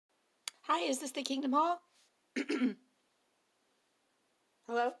Hi, is this the Kingdom Hall? Hello?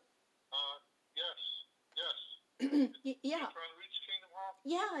 Yes. Yeah. Trying to reach Kingdom Hall?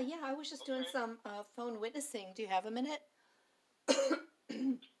 Yeah. I was just doing some phone witnessing. Do you have a minute?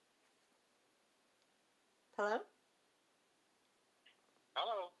 Hello?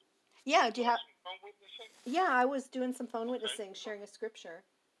 Hello. Yeah, do you have... Some phone witnessing? Yeah, I was doing some phone witnessing, sharing a scripture.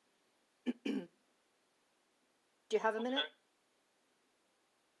 Do you have a minute?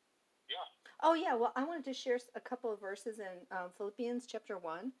 Yeah. Oh, yeah, well, I wanted to share a couple of verses in Philippians chapter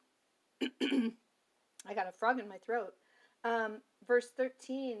 1. I got a frog in my throat. Verse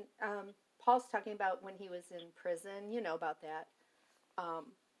 13, Paul's talking about when he was in prison. You know about that.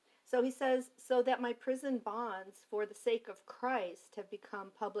 So he says, so that my prison bonds for the sake of Christ have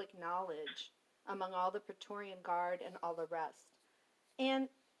become public knowledge among all the Praetorian Guard and all the rest. And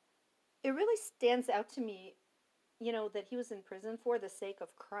it really stands out to me, that he was in prison for the sake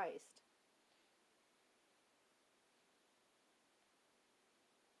of Christ.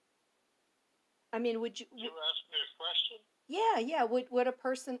 I mean, would you ask me a question? Yeah. Would a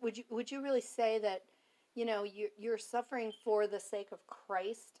person would you really say that, you're suffering for the sake of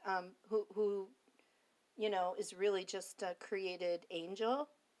Christ, who is really just a created angel?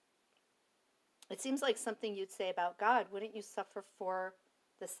 It seems like something you'd say about God. Wouldn't you suffer for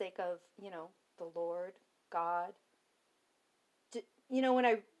the sake of, the Lord, God? What do you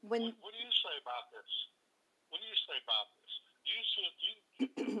say about this? What do you say about this? You said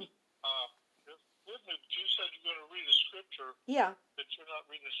you said you're going to read a scripture. Yeah. But you're not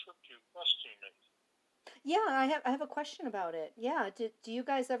reading a scripture. You're questioning it. Yeah, I have a question about it. Yeah. Do you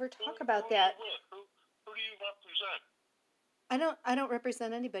guys ever talk about that? Who do you represent? I don't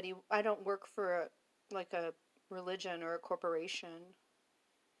represent anybody. I don't work for a religion or a corporation.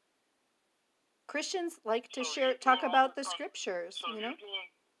 Christians like to talk about the scriptures, So you're doing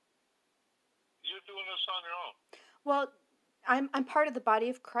this on your own. Well, I'm part of the body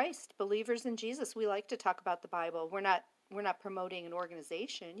of Christ, believers in Jesus. We like to talk about the Bible. We're not promoting an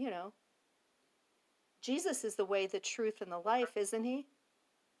organization, Jesus is the way, the truth, and the life, isn't he?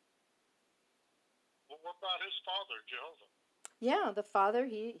 Well, what about his father, Jehovah? Yeah, the Father,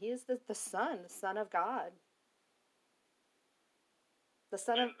 he is the Son of God. The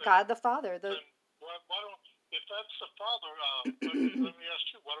Son of God, the Father. Why don't, if that's the Father, let me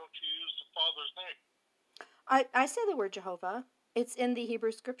ask you, why don't you use the Father's name? I say the word Jehovah. It's in the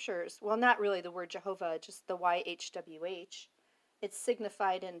Hebrew Scriptures. Well, not really the word Jehovah, just the YHWH. It's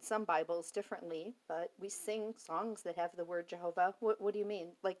signified in some Bibles differently, but we sing songs that have the word Jehovah. What do you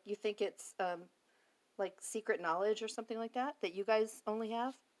mean? Like, you think it's like secret knowledge or something like that you guys only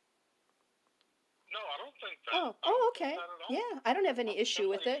have? No, I don't think that. Oh, okay. Yeah, I don't have any issue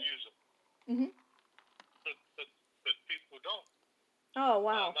with it. Mm-hmm. But people don't. Oh,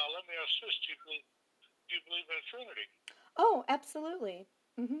 wow. Now let me ask this: do you believe in Trinity? Oh, absolutely.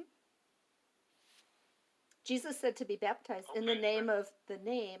 Mm-hmm. Jesus said to be baptized in the name of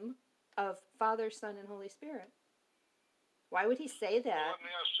Father, Son, and Holy Spirit. Why would he say that? Well, let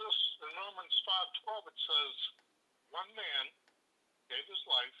me ask this: in Romans 5:12, it says, "One man gave his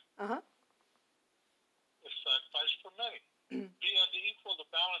life, a sacrifice for many." He had to equal the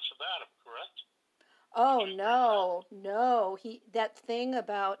balance of Adam, correct? Oh no! That thing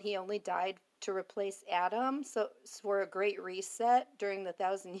about he only died to replace Adam, so for a great reset during the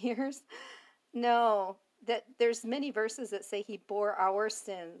 1,000 years. No, that there's many verses that say he bore our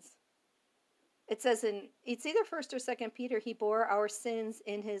sins. It says it's either 1st or 2nd Peter, he bore our sins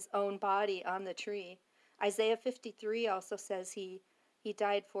in his own body on the tree. Isaiah 53 also says he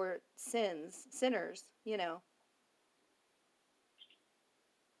died for sinners.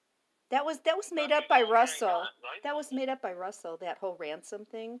 That was made up by Russell. That was made up by Russell. That whole ransom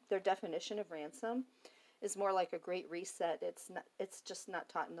thing. Their definition of ransom is more like a great reset. It's just not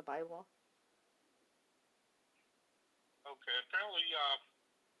taught in the Bible. Okay, apparently,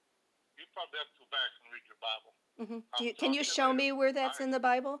 you probably have to go back and read your Bible. Mm-hmm. Can you show me where that's in the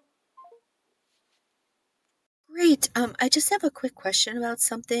Bible? Great. I just have a quick question about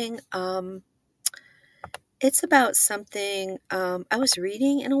something. It's about something I was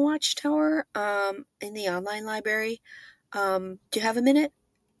reading in a Watchtower in the online library. Do you have a minute?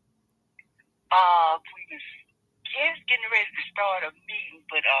 We just getting ready to start a meeting,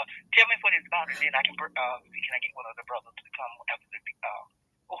 but tell me what it's about, and then I can I get one of the brothers to come after the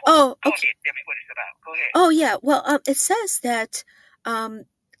Oh, okay. Go ahead, tell me what it's about. Go ahead. Oh, yeah. Well, it says that,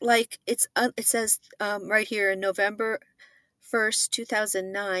 it says right here in November 1st,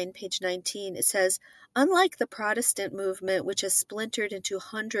 2009, page 19, it says, unlike the Protestant movement, which has splintered into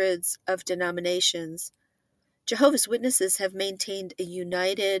hundreds of denominations, Jehovah's Witnesses have maintained a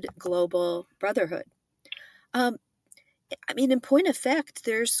united global brotherhood. I mean, in point of fact,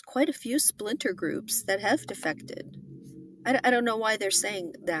 there's quite a few splinter groups that have defected. I don't know why they're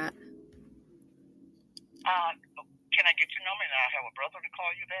saying that. Can I get your number and I'll have a brother to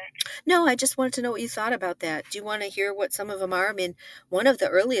call you back? No, I just wanted to know what you thought about that. Do you want to hear what some of them are? I mean, one of the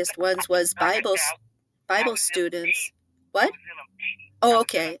earliest ones was Bible students. What? Oh,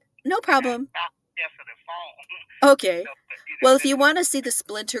 okay. No problem. Okay. Well, if you want to see the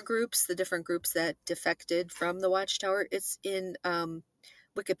splinter groups, the different groups that defected from the Watchtower, it's in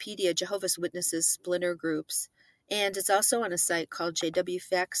Wikipedia, Jehovah's Witnesses splinter groups. And it's also on a site called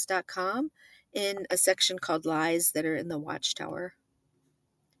jwfacts.com in a section called Lies that are in the Watchtower.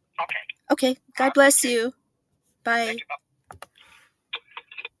 Okay. God bless you. Bye.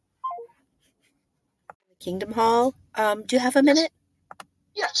 Kingdom Hall. Do you have a minute?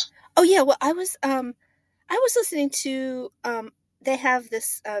 Yes. Oh yeah. Well, I was listening to they have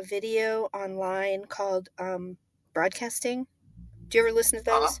this video online called Broadcasting. Do you ever listen to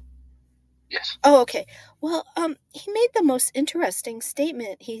those? Yes. Oh, okay. Well, he made the most interesting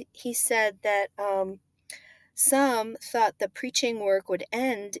statement. He said that some thought the preaching work would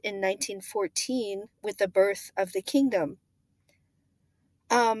end in 1914 with the birth of the kingdom.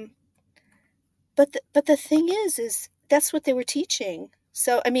 But the thing is that's what they were teaching.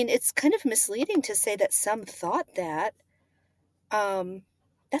 So, I mean, it's kind of misleading to say that some thought that.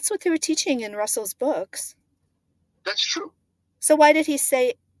 That's what they were teaching in Russell's books. That's true. So why did he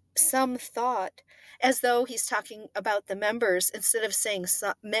say some thought, as though he's talking about the members, instead of saying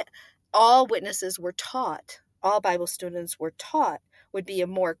all witnesses were taught, all Bible students were taught, would be a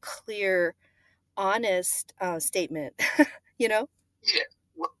more clear, honest statement, you know? Yeah.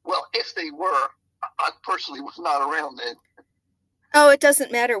 Well, if they were, I personally was not around then. Oh, it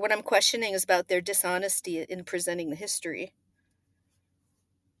doesn't matter. What I'm questioning is about their dishonesty in presenting the history.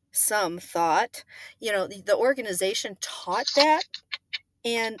 Some thought, the organization taught that.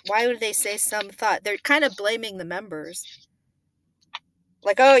 And why would they say some thought? They're kind of blaming the members.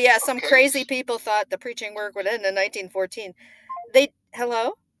 Like, oh yeah, some crazy people thought the preaching work would end in 1914.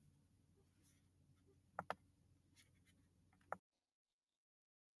 Hello?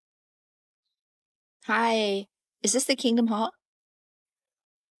 Hi. Is this the Kingdom Hall?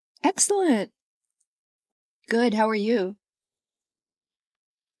 Excellent. Good. How are you?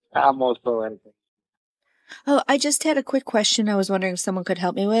 I'm also welcome. Oh, I just had a quick question I was wondering if someone could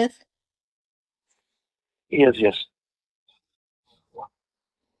help me with. Yes.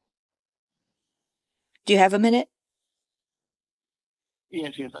 Do you have a minute?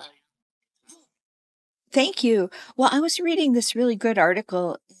 Yes. Thank you. Well, I was reading this really good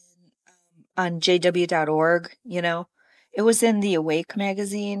article on jw.org, It was in the Awake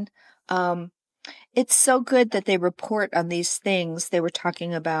magazine. It's so good that they report on these things. They were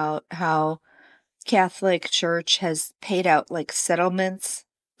talking about how Catholic Church has paid out like settlements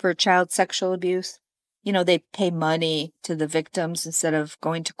for child sexual abuse. They pay money to the victims instead of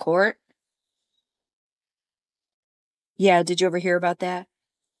going to court. Yeah, did you ever hear about that?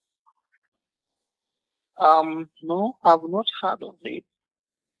 No, I've not heard of it.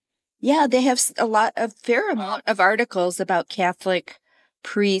 Yeah, they have a fair amount of articles about Catholic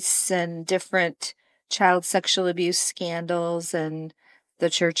priests and different child sexual abuse scandals, and the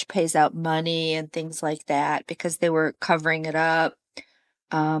church pays out money and things like that because they were covering it up.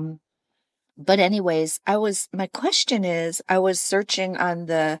 But anyways, my question is, I was searching on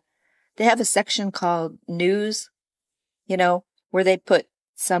they have a section called news, where they put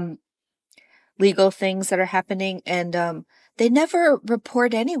some legal things that are happening, and they never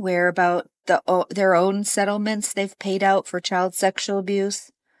report anywhere about their own settlements they've paid out for child sexual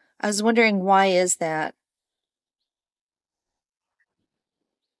abuse. I was wondering, why is that?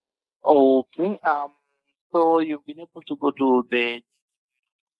 Okay. So you've been able to go to the.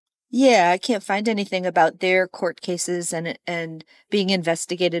 Yeah, I can't find anything about their court cases and being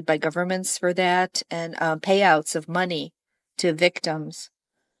investigated by governments for that, and payouts of money to victims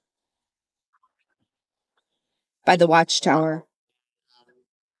by the Watchtower.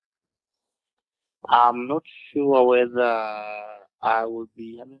 I'm not sure whether I will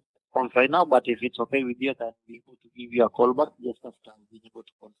be on right now, but if it's okay with you, I'll be able to give you a call back just after I'm being able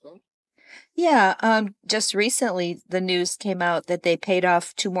to confirm. Yeah, just recently the news came out that they paid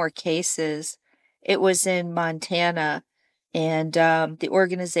off 2 more cases. It was in Montana, and the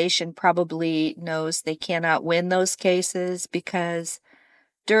organization probably knows they cannot win those cases because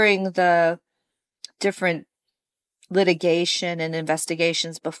during the different litigation and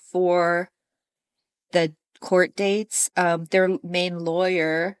investigations before the court dates, their main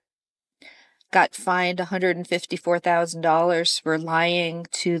lawyer got fined $154,000 for lying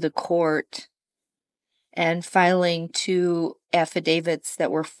to the court and filing 2 affidavits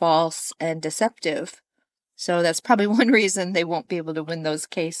that were false and deceptive. So that's probably one reason they won't be able to win those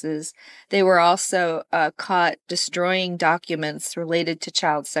cases. They were also caught destroying documents related to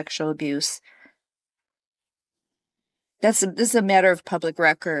child sexual abuse. This is a matter of public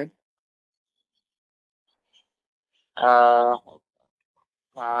record.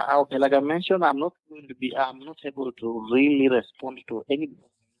 Okay, like I mentioned, I'm not able to really respond to any.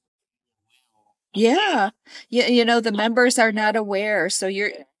 Yeah. The members are not aware. So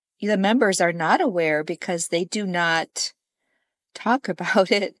the members are not aware because they do not talk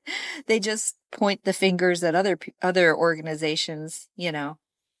about it. They just point the fingers at other organizations,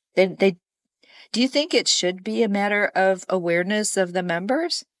 They do you think it should be a matter of awareness of the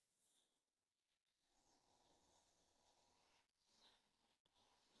members?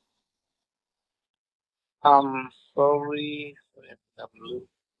 Sorry.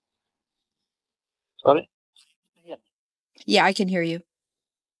 Sorry. Yeah, I can hear you.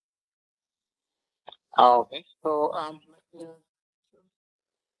 Okay. So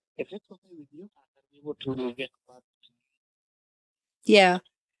if it's okay with you, I'll be able to get back. Yeah.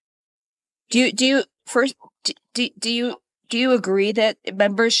 Do you first do you agree that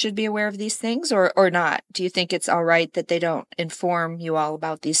members should be aware of these things or not? Do you think it's all right that they don't inform you all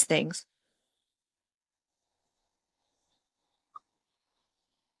about these things?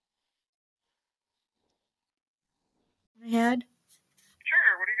 Had?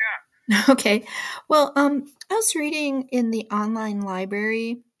 Sure, what do you got? Okay. Well, I was reading in the online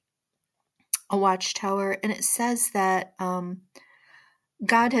library, a Watchtower, and it says that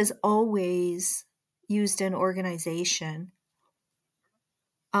God has always used an organization.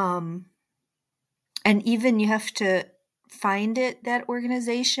 And even you have to find that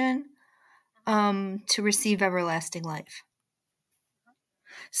organization, to receive everlasting life.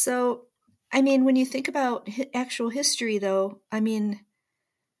 So, I mean, when you think about actual history, though, I mean,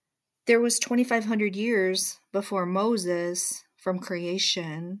 there was 2,500 years before Moses from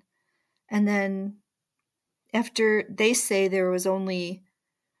creation. And then after they say there was only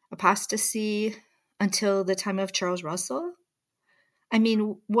apostasy until the time of Charles Russell. I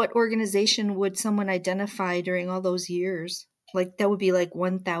mean, what organization would someone identify during all those years? Like, that would be like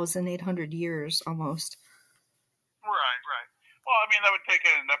 1,800 years almost. Right. Well, I mean, that would take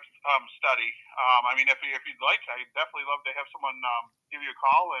an in-depth study. I mean, if you'd like, I'd definitely love to have someone give you a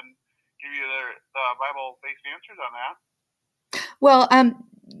call and give you the Bible-based answers on that. Well,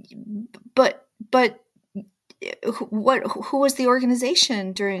 but who was the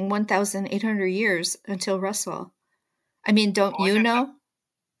organization during 1,800 years until Russell? I mean, don't you know?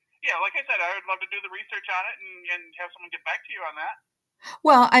 Yeah, like I said, I would love to do the research on it and have someone get back to you on that.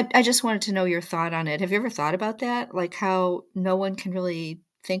 Well, I just wanted to know your thought on it. Have you ever thought about that? Like how no one can really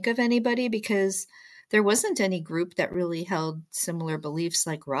think of anybody because there wasn't any group that really held similar beliefs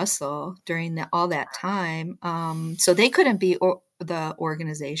like Russell during all that time. So they couldn't be the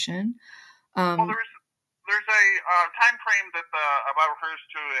organization. Well, there's a time frame that the Bible refers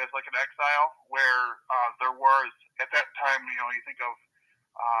to as like an exile, where there was at that time, you think of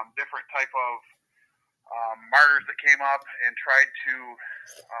different type of martyrs that came up and tried to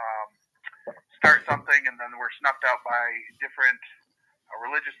start something, and then were snuffed out by different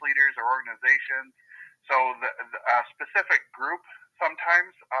religious leaders or organizations. So the specific group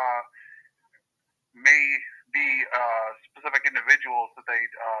sometimes may be specific individuals that they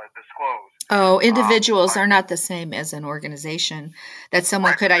disclose. Oh, individuals are not the same as an organization that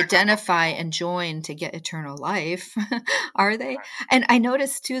someone could identify and join to get eternal life, are they? And I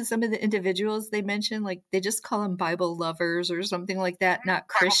noticed too, some of the individuals they mentioned, like they just call them Bible lovers or something like that, not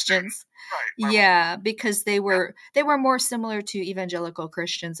Christians. Right. Yeah, because they were more similar to evangelical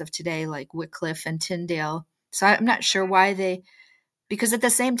Christians of today, like Wycliffe and Tyndale. So I'm not sure why because at the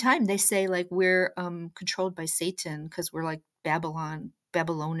same time they say like we're controlled by Satan because we're like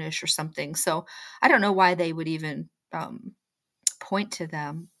Babylonish or something. So I don't know why they would even point to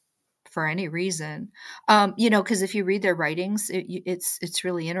them for any reason. Because if you read their writings, it's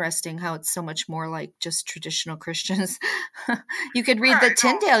really interesting how it's so much more like just traditional Christians. You could read the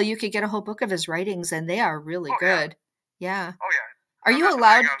Tyndale, you could get a whole book of his writings, and they are really good. Yeah. Oh yeah. Are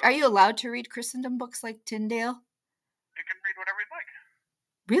you allowed to read Christendom books like Tyndale? You can read whatever you'd like.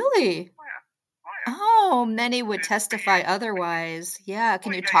 Really? Oh yeah. Oh, many would testify otherwise. Yeah.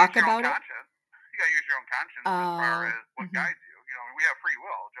 Can you talk about it? You gotta use your own conscience as far as what guides you. We have free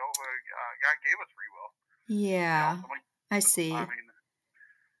will, Joe. God gave us free will. Yeah. I see. I mean,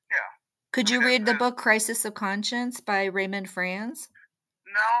 yeah. Could you read the book Crisis of Conscience by Raymond Franz?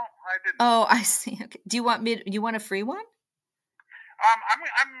 No, I didn't. Oh, I see. Okay. Do you want you want a free one?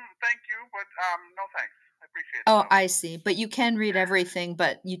 I'm thank you, but no thanks. I appreciate it. Oh, though. I see. But you can read everything,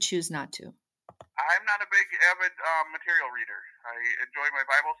 but you choose not to. I'm not a big avid material reader. I enjoy my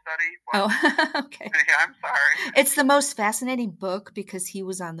Bible study, but Oh, okay. yeah, I'm sorry. It's the most fascinating book because he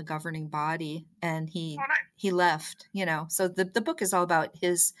was on the governing body and he Oh, nice. he left, so the book is all about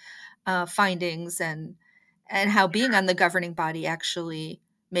his findings and how being on the governing body actually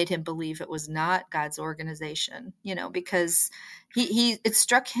made him believe it was not God's organization, because it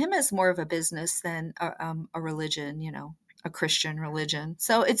struck him as more of a business than a religion, a Christian religion.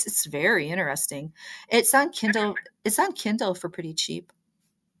 So it's very interesting. It's on Kindle. It's on Kindle for pretty cheap.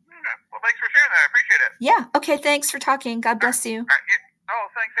 Okay. Well, thanks for sharing that. I appreciate it. Yeah. Okay. Thanks for talking. God bless you. All right. Yeah. Oh,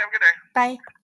 thanks. Have a good day. Bye.